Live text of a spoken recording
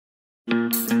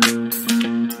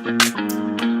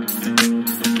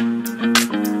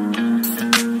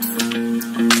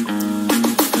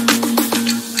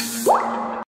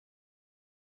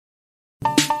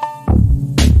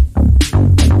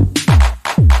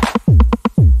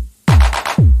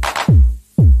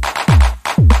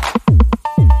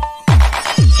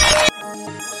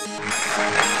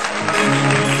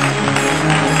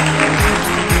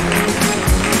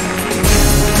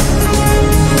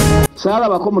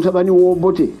Saalabako mutabani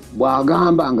w'Obote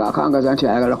bw'agamba ng'akangaza nti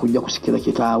ayagala kujja kusikira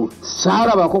kitaawe.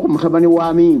 Saalabako ku mutabani wa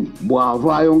Amini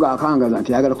bw'avaayo ng'akangaza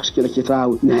nti ayagala kusikira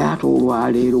kitaawe. Naye ate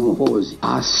olwaleero Muhoozi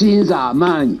asinza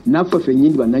amaanyi naffe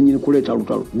ffennyini bannannyini kuleeta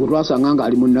lutalo gwe twasanga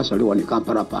ng'ali mu Nasale wano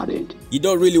Kampala Parent. You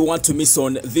don't really want to miss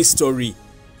on this story.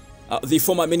 The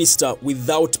former minister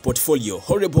without portfolio,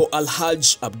 Honorable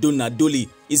Alhaj Abdul Naduli,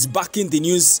 is back in the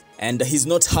news, and he's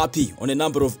not happy on a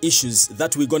number of issues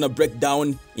that we're gonna break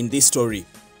down in this story.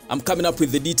 I'm coming up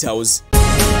with the details.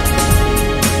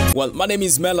 Well, my name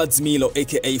is Melad Milo,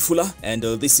 aka Fuller, and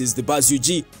this is the Buzz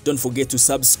UG. Don't forget to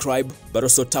subscribe, but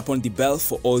also tap on the bell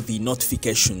for all the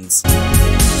notifications.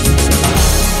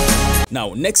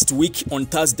 Now, next week on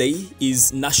Thursday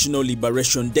is National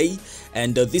Liberation Day,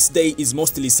 and this day is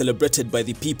mostly celebrated by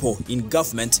the people in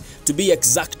government, to be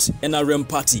exact, NRM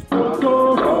party.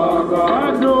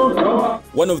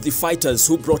 One of the fighters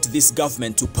who brought this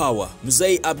government to power,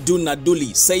 Mzee Abdul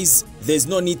Naduli, says there's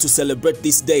no need to celebrate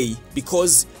this day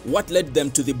because what led them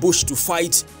to the bush to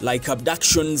fight, like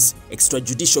abductions,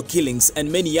 extrajudicial killings, and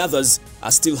many others,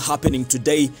 are still happening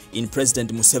today in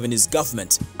President Museveni's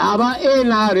government. Aba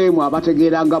NRM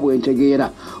abategeera nga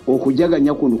bwentegeera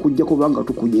okujaganya kuno kujja kubanga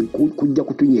kujja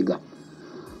kutunyega.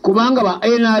 Kubanga ba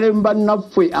NRM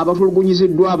bannaffe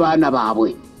abatulugunyiziddwa abaana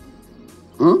baabwe.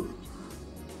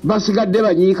 Basigadde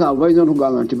banyiika bayinza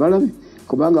okugamba nti balabe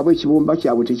kubanga bwe ekibumba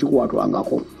kyabwe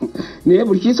tekikwatwangako. Naye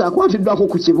buli kiisa akwatiddwako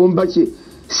ku kibumba kye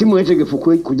si mwetegefu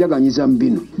kujaganyiza mu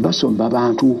bino. Basomba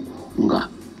abantu nga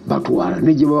batwala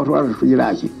ne gye batwala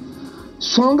tugiraki.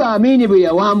 So nga Amini bwe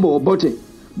yawamba Obote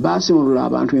basimulula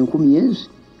abantu 10,000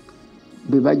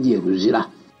 be bajje ruzira.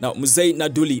 Now, Mzee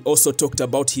Naduli also talked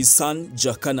about his son,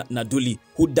 Jakana Naduli,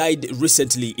 who died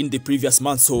recently in the previous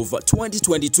months of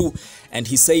 2022, and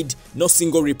he said no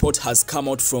single report has come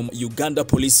out from Uganda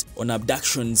police on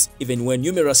abductions, even when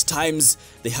numerous times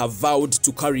they have vowed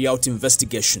to carry out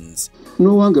investigations.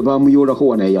 No wange bamuyolako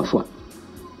wana yafa.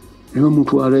 Ne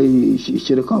mutwala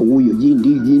ekireka wuyo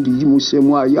gindi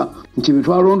gimusemwaya nti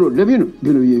bitwalondodde bino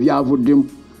byavuddemu.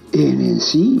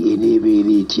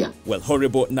 Well,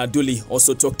 Honorable Naduli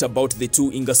also talked about the two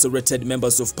incarcerated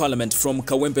members of parliament from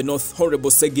Kawempe North, Honorable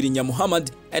Segirinya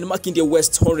Muhammad, and Makindye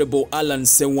West, Honorable Alan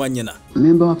Sewanyana.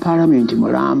 Member of Parliament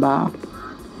Mulamba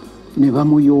ne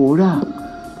bamuyola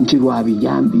nti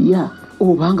lwabijambiya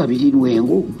obanga biri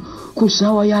lwengo ku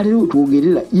ssaawa ya leero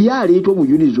twogerera yaleeta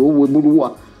obujulizi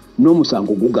obwebulwa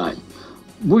n'omusango guganye.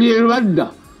 Buli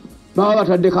lwadda baba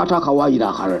bataddeko ate akawaayiro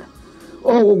akalala.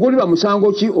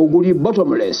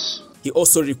 He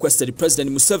also requested President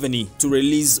Museveni to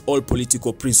release all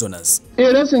political prisoners.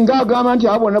 Era singa agamba nti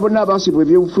abo bonna abasibwa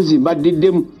ebyobufuzi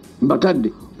mbaddiddemu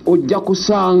mbatadde ojja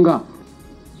kusanga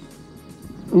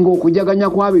ng'okujaganya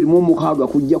kwa 26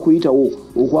 kujja kuyitawo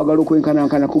okwagala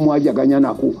okwenkanankana kumwajaganya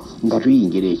nako nga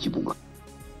tuyingira ekibuga.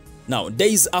 Now,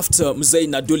 days after Mzee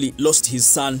Naduli lost his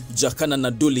son, Jakana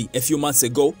Naduli, a few months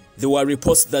ago, there were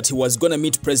reports that he was going to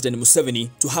meet President Museveni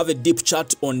to have a deep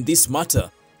chat on this matter.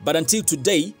 But until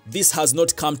today, this has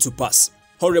not come to pass.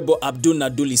 Honorable Abdul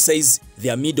Naduli says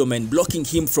there are middlemen blocking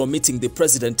him from meeting the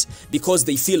president because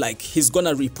they feel like he's going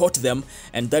to report them,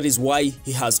 and that is why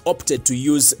he has opted to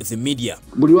use the media.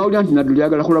 Buli wawulira nti Naduli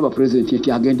ayagala kulaba president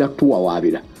nti agenda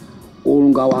tuwawaabira.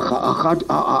 Olunga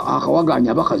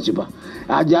akawaganya bakaziba.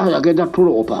 Agenda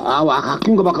tulopa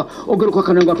akakinga baka ogeruka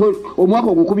kananga omwaka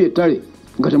ogukubye ettale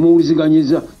nga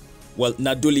temuwuliziganyiza. Well,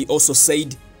 Naduli also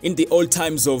said in the old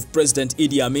times of President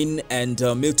Idi Amin and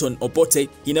Milton Obote,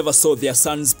 he never saw their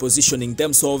sons positioning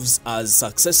themselves as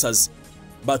successors.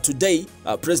 But today,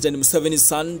 President Museveni's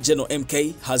son, General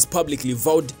MK, has publicly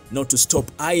vowed not to stop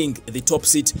eyeing the top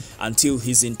seat until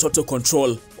he's in total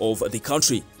control of the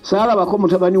country. Saalabako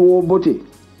mutabani w'Obote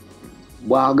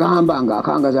bw'agamba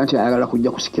ng'akangaza nti ayagala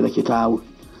kujja kusikira kitaawe.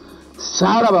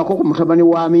 Saalabako ku mutabani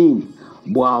wa Amini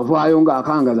bw'avaayo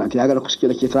ng'akangaza nti ayagala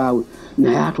kusikira kitaawe.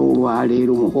 Naye ate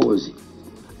olwaleero Muhoozi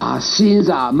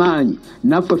asinza amaanyi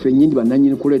naffe ffennyini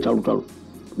bannannyini kuleeta lutalo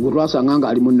gwe twasanga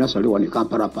ng'ali mu Nasale wano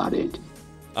Kampala Parent.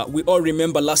 We all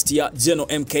remember last year, General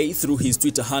MK, through his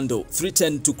Twitter handle,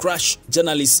 threatened to crush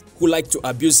journalists who like to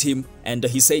abuse him, and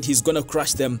he said he's going to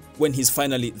crush them when he's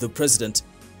finally the president.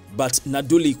 but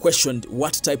Naduli questioned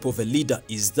what type of a leader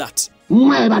is that.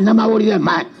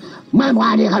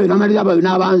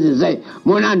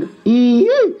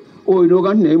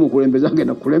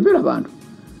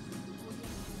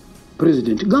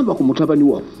 President gamba ku mutabani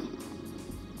wa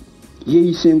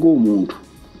yeyisenga omuntu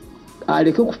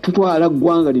aleke kututwala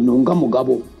ggwanga lino nga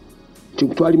mugabo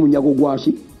tikutwali munyago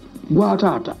gwaki gwa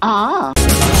taata.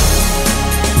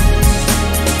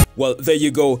 Well, there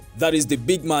you go. That is the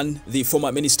big man, the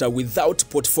former minister without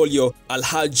portfolio,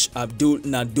 Alhaj Abdul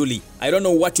Naduli. I don't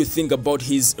know what you think about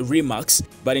his remarks,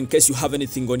 but in case you have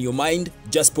anything on your mind,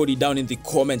 just put it down in the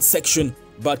comment section.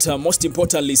 But most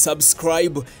importantly,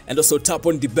 subscribe and also tap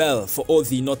on the bell for all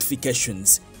the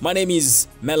notifications. My name is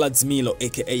Melads Milo,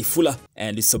 aka Fuller,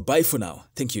 and it's a bye for now.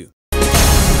 Thank you.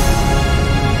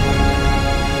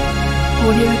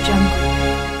 Audio Jungle.